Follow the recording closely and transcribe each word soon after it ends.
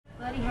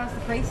Bloody, how's the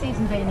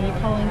pre-season been? Are you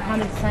following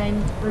kind of the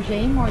same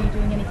regime, or are you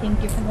doing anything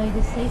differently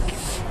this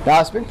season? No,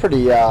 it's been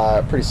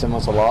pretty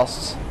similar to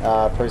last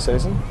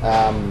pre-season.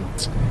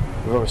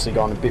 We've obviously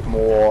gone a bit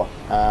more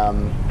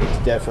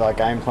into depth with our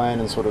game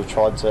plan and sort of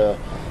tried to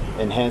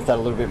enhance that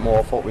a little bit more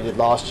of what we did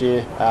last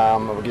year.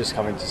 We're just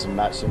coming to some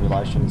match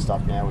simulation and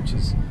stuff now, which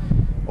is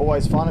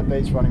always fun. It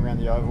beats running around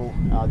the oval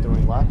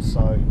doing laps.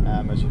 So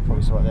as you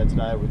probably saw out there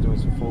today, we're doing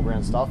some full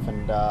ground stuff,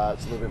 and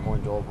it's a little bit more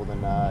enjoyable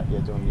than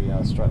doing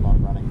the straight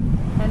line running.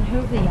 And who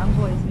have the young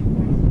boys been?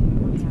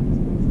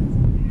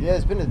 Yeah,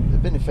 there's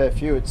been a fair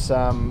few. It's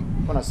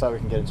when I say we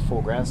can get into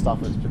full ground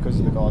stuff, it's because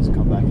of the guys that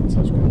come back in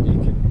such good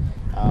nick.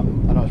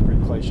 And I know it's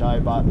pretty cliche,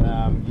 but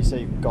you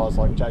see guys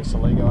like Jake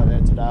Saligo out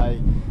there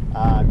today.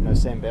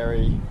 Sam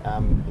Berry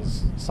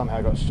has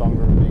somehow got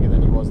stronger and bigger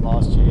than he was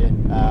last year.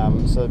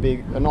 So it'd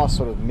be a nice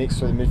sort of mix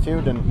through the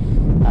midfield,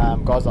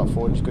 and guys up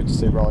forward. It's good to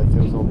see Rory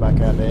Laird all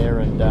back out there,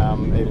 and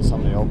even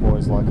some of the old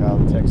boys like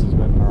the Texans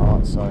went all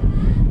right. So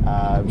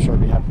I'm sure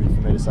it'd be happy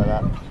for me to say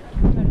that.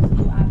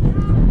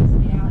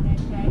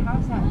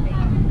 How's that been?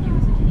 You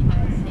as a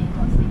teammate, seeing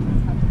what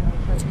Stephen's had to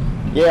go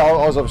through? Yeah,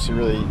 I was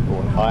obviously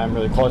I am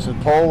really close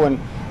with Paul, and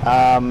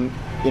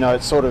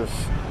it's sort of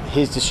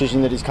his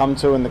decision that he's come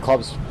to, and the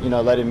club's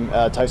let him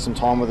take some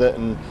time with it,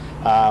 and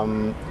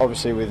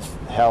obviously with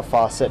how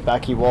far set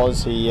back he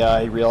was, he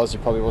realised he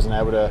probably wasn't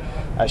able to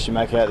actually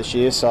make it out this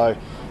year. So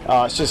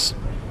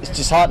it's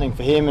disheartening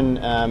for him,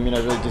 and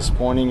really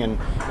disappointing,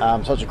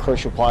 and such a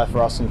crucial player for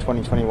us in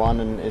 2021,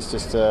 and it's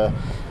just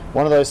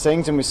one of those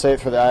things, and we see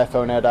it through the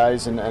AFL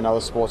nowadays and other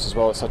sports as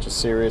well. It's such a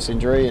serious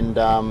injury, and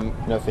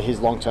for his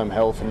long-term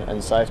health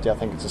and safety, I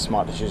think it's a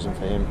smart decision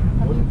for him.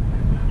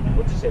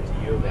 What's he said to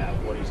you about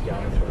what he's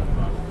going through?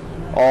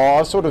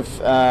 I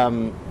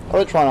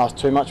don't try and ask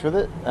too much with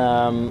it.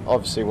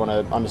 Obviously want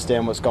to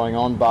understand what's going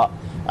on, but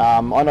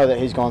I know that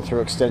he's gone through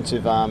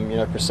extensive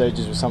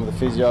procedures with some of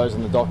the physios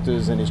and the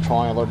doctors, and he's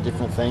trying a lot of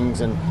different things,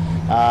 and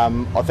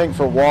I think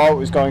for a while it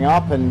was going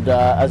up, and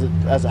as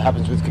it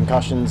happens with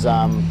concussions,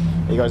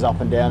 he goes up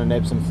and down and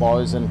ebbs and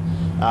flows, and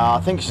I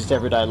think it's just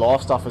everyday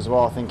life stuff as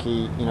well. I think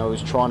he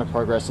was trying to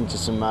progress into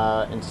some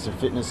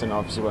fitness, and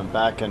obviously went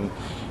back, and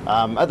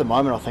at the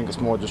moment I think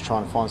it's more just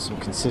trying to find some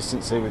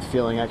consistency with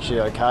feeling actually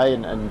okay,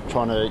 and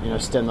trying to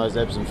stem those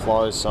ebbs and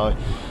flows. So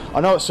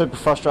I know it's super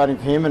frustrating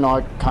for him, and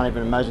I can't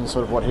even imagine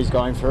sort of what he's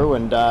going through,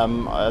 and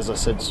as I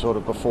said sort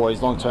of before,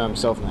 his long-term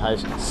health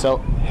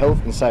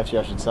and safety,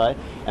 I should say,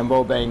 and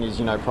well-being is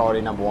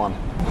priority number one.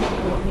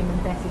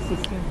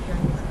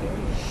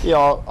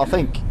 Yeah, I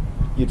think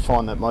you'd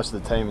find that most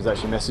of the team has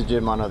actually messaged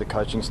him. I know the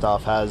coaching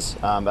staff has.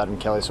 Adam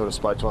Kelly sort of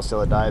spoke to us the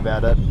other day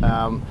about it.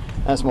 And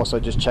it's more so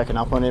just checking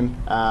up on him,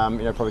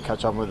 probably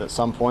catch up with it at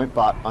some point.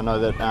 But I know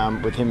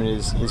that with him and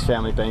his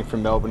family being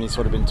from Melbourne, he's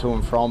sort of been to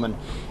and from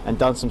and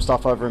done some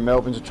stuff over in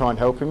Melbourne to try and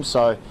help him.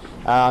 So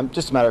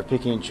just a matter of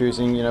picking and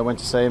choosing, when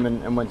to see him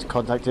and when to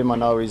contact him. I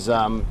know he's,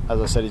 as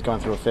I said, he's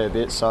going through a fair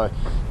bit, so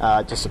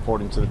just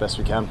support him to the best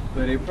we can.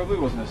 But it probably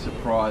wasn't a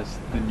surprise,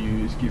 the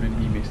news, given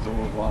he missed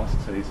all of last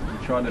season.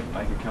 He tried to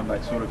make a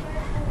comeback sort of,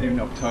 even in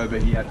October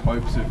he had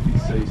hopes of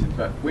this season,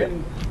 but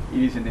when it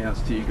is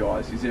announced to you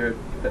guys,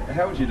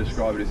 how would you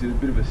describe it? Is it a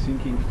bit of a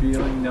sinking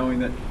feeling, knowing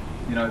that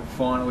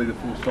finally the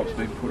full stop's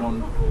been put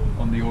on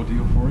the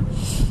ordeal for him?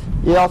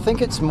 Yeah, I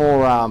think it's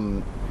more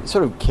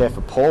sort of care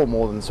for Paul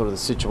more than sort of the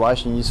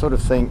situation. You sort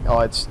of think,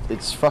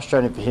 it's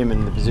frustrating for him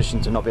in the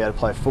position to not be able to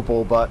play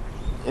football, but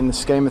in the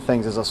scheme of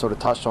things, as I sort of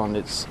touched on,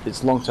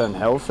 it's long-term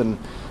health, and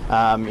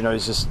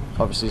he's just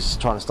obviously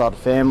trying to start a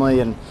family,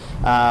 and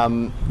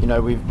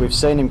we've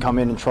seen him come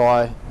in and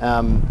try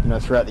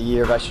throughout the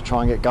year of actually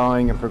trying to get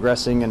going and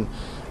progressing, and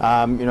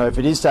if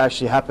it is to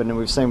actually happen, and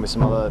we've seen with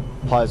some other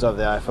players over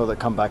the AFL that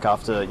come back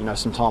after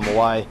some time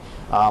away,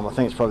 I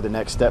think it's probably the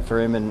next step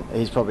for him, and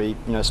he's probably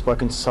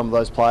spoken to some of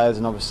those players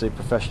and obviously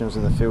professionals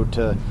in the field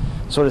to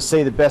sort of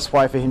see the best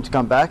way for him to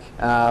come back,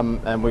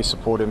 and we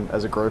support him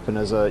as a group and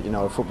as a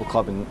football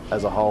club and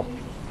as a whole.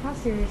 How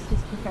serious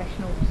does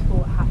professional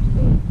sport have to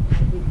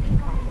be with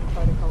concussion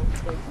protocols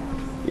these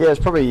days? Yeah, it's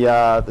probably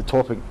the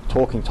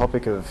talking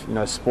topic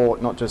of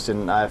sport, not just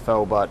in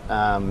AFL, but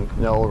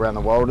all around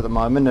the world at the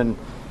moment, and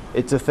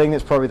it's a thing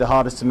that's probably the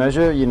hardest to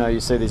measure. You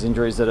see these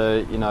injuries that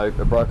are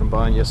a broken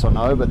bone, yes or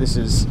no, but this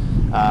is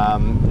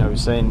we've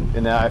seen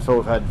in the AFL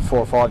we've had 4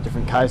 or 5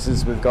 different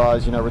cases with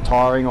guys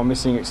retiring or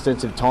missing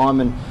extensive time,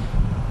 and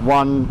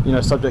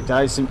one subject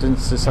A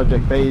symptoms to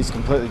subject B is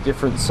completely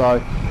different. So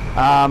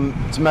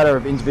it's a matter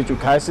of individual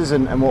cases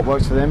and what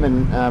works for them,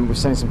 and we've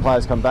seen some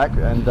players come back,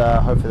 and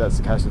hopefully that's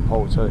the case with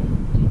Paul too.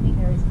 Do you think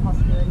there is a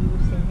possibility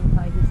we've seen him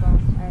play his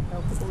last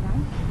AFL football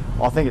game?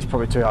 I think it's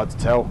probably too hard to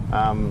tell.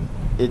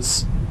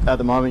 It's at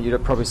the moment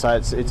you'd probably say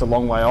it's a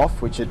long way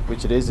off, which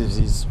it is.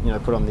 He's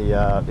put on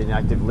the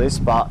inactive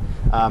list, but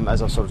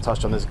as I've sort of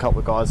touched on, there's a couple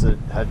of guys that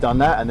have done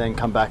that and then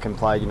come back and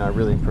play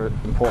really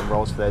important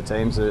roles for their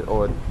teams,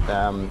 or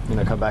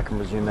come back and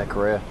resume their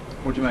career.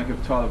 What do you make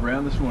of Tyler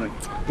Brown this morning?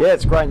 Yeah,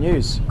 it's great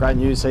news. Great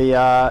news. He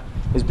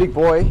he's a big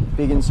boy,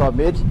 big inside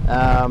mid, you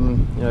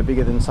know,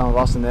 bigger than some of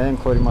us in there,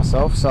 including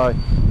myself. So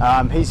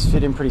he's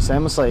fit in pretty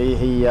seamlessly.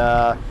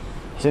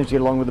 He seems to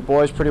get along with the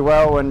boys pretty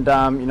well, and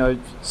you know,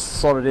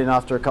 slotted in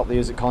after a couple of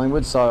years at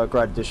Collingwood. So a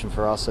great addition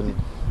for us, and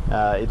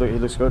he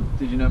looks good.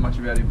 Did you know much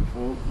about him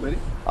before, Letty?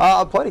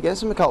 I played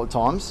against him a couple of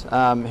times,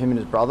 him and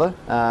his brother,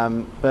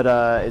 but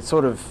it's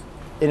sort of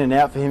in and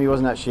out for him. He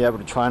wasn't actually able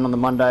to train on the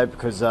Monday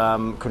because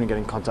couldn't get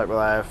in contact with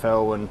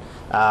AFL,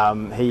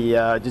 and he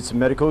did some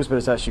medicals, but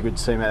it's actually good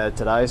to see him out there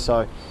today.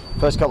 So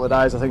first couple of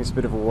days, I think it's a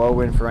bit of a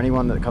whirlwind for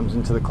anyone that comes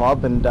into the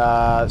club, and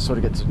sort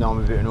of get to know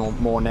him a bit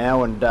more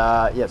now, and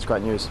yeah, it's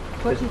great news.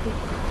 What do you think?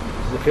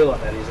 Does it feel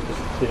like that? Is it just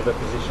a bit of a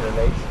position of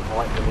need,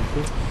 height and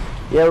midfield?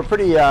 Yeah,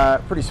 we're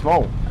pretty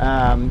small.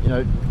 You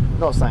know,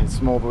 not saying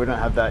small, but we don't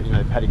have that, you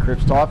know, Paddy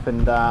Cripps type.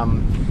 And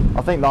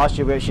I think last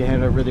year we actually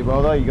handled it really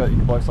well though. You got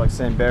blokes like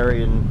Sam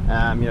Berry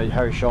and you know,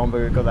 Harry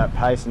Schoenberg got that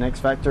pace and X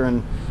factor.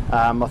 And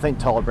I think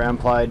Tyler Brown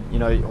played, you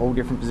know, all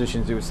different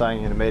positions. He was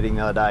saying in a meeting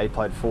the other day, he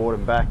played forward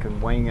and back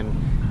and wing and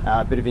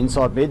a bit of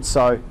inside mid.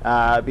 So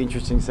it'd be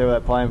interesting to see where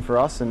they're playing for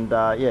us. And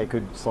yeah, he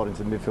could slot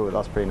into the midfield with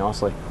us pretty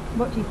nicely.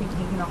 What do you think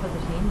he can offer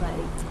the team,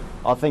 Lady?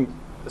 I think,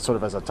 sort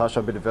of as I touched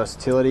on, a bit of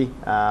versatility. You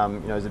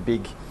know, he's a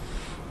big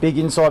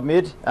inside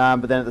mid,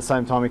 but then at the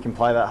same time he can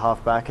play that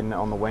half back and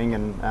on the wing.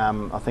 And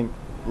I think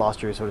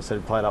last year he sort of said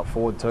he played up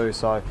forward too.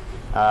 So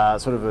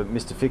sort of a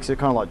Mr. Fixer,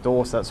 kind of like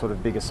Dorse, that sort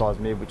of bigger size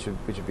mid, which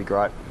would be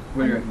great.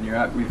 Where do you reckon you're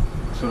at with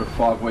sort of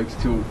 5 weeks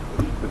till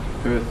the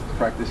Perth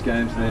practice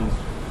games, and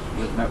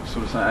then that was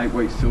sort of saying 8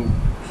 weeks till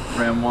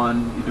round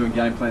 1? You're doing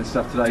game plan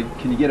stuff today.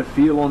 Can you get a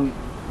feel on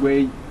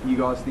where you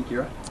guys think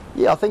you're at?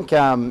 Yeah, I think you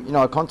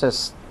know,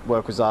 contest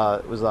work was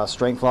our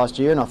strength last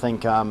year, and I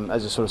think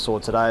as you sort of saw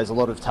today, there's a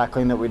lot of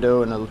tackling that we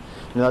do, and you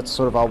know, that's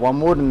sort of our one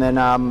wood. And then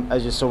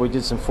as you saw, we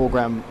did some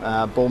foreground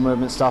ball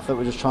movement stuff that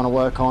we're just trying to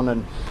work on,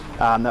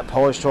 and that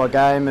polish to our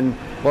game, and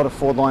a lot of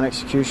forward line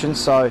execution.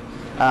 So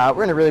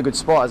we're in a really good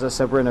spot. As I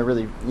said, we're in a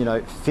really, you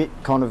know, fit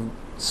kind of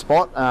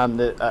spot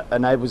that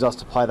enables us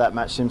to play that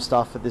match sim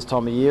stuff at this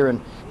time of year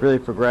and really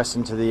progress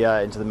into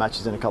the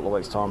matches in a couple of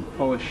weeks' time.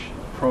 Polish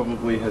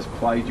probably has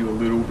plagued you a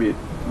little bit,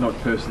 not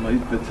personally,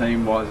 but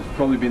team-wise. It's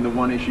probably been the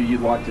one issue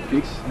you'd like to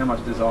fix. How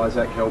much does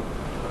Isaac help,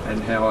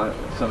 and how are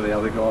some of the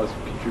other guys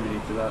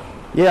contributing to that?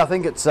 Yeah, I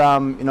think it's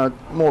you know,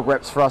 more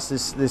reps for us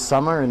this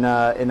summer in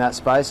that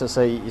space. You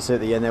see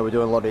at the end there, we're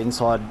doing a lot of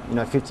inside, you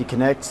know, 50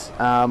 connects. We've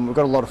got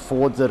a lot of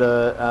forwards that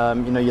are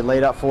you know, your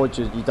lead up forwards,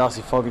 your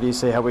Darcy Fogarty.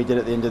 See how we did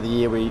at the end of the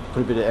year. We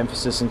put a bit of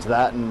emphasis into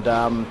that, and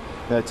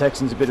you know,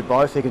 Texan's a bit of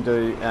both. He can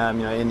do you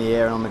know, in the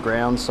air and on the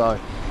ground. So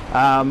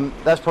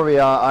that's probably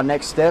our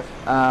next step.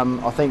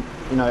 I think,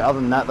 you know, other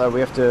than that though, we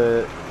have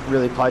to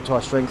really play to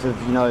our strength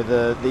of, you know,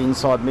 the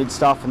inside mid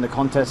stuff and the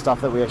contest stuff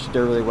that we actually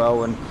do really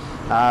well, and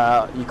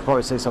you could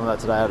probably see some of that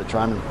today out of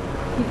training.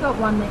 You've got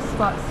one less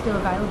spot still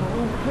available.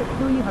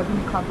 Who are you hoping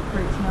the club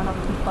recruits? You know, not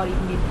a big body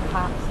mid,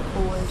 perhaps a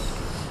forward.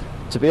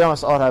 To be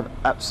honest, I'd have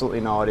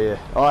absolutely no idea.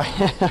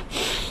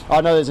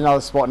 I know there's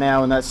another spot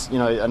now, and that's, you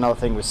know, another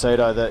thing with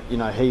Cito, that, you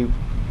know,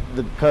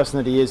 the person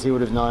that he is, he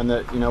would have known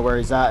that, you know, where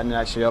he's at, and it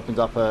actually opens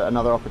up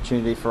another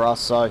opportunity for us.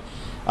 So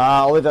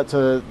I'll leave that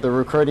to the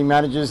recruiting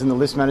managers and the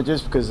list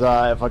managers, because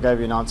if I gave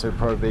you an answer, it'd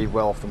probably be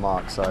well off the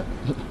mark. So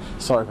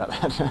sorry about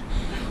that.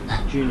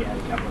 Junior had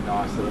a couple of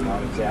nice little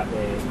moments out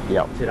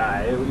there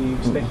today. Were you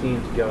expecting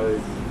him to go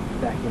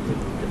back into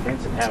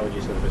defence, and how would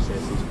you sort of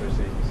assess his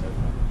pre-season so far?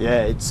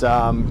 Yeah, it's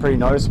pretty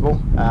noticeable.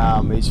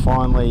 He's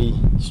finally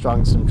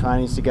strung some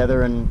trainings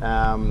together, and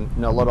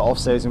you know, a lot of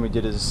off-season we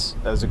did as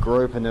a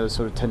group, and there was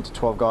sort of 10 to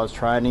 12 guys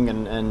training,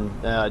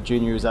 and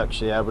Junior was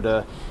actually able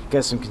to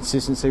get some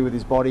consistency with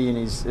his body and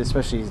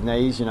especially his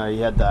knees. You know, he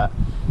had that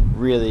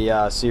really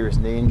serious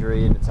knee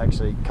injury, and it's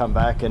actually come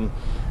back, and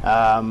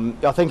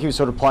I think he'll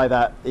sort of play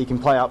that. He can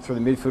play up through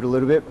the midfield a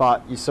little bit,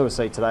 but you sort of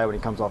see today when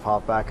he comes off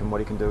half back and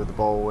what he can do with the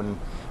ball and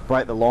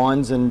break the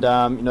lines. And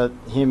you know,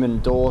 him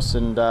and Dorse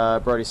and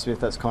Brodie Smith,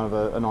 that's kind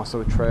of a nice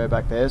little trio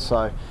back there.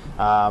 So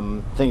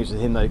I think it's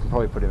with him that you can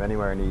probably put him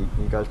anywhere, and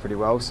he goes pretty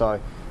well.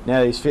 So now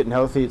that he's fit and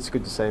healthy, it's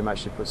good to see him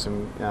actually put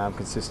some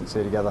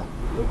consistency together.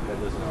 Luke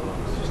Pedler's another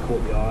one that's just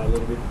caught the eye a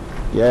little bit.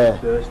 Yeah.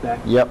 Burst back.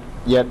 Yep.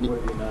 What have you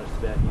noticed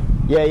about him?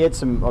 Yeah, he had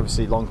some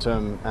obviously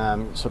long-term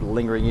sort of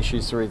lingering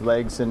issues through his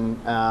legs and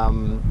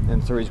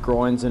through his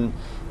groins, and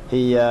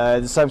he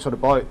the same sort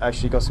of boat,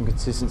 actually got some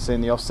consistency in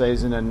the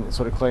off-season and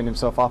sort of cleaned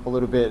himself up a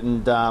little bit,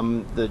 and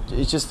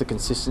it's just the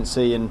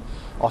consistency. And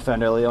I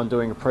found early on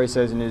doing a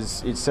pre-season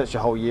is it sets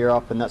your whole year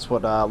up, and that's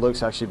what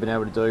Luke's actually been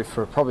able to do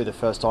for probably the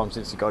first time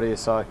since he got here.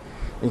 So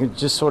you can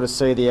just sort of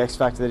see the X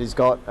factor that he's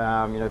got,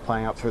 you know,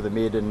 playing up through the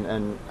mid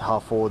and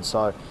half forward.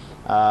 So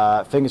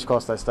fingers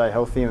crossed they stay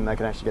healthy and they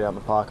can actually get out in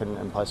the park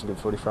and play some good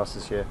footy for us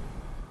this year.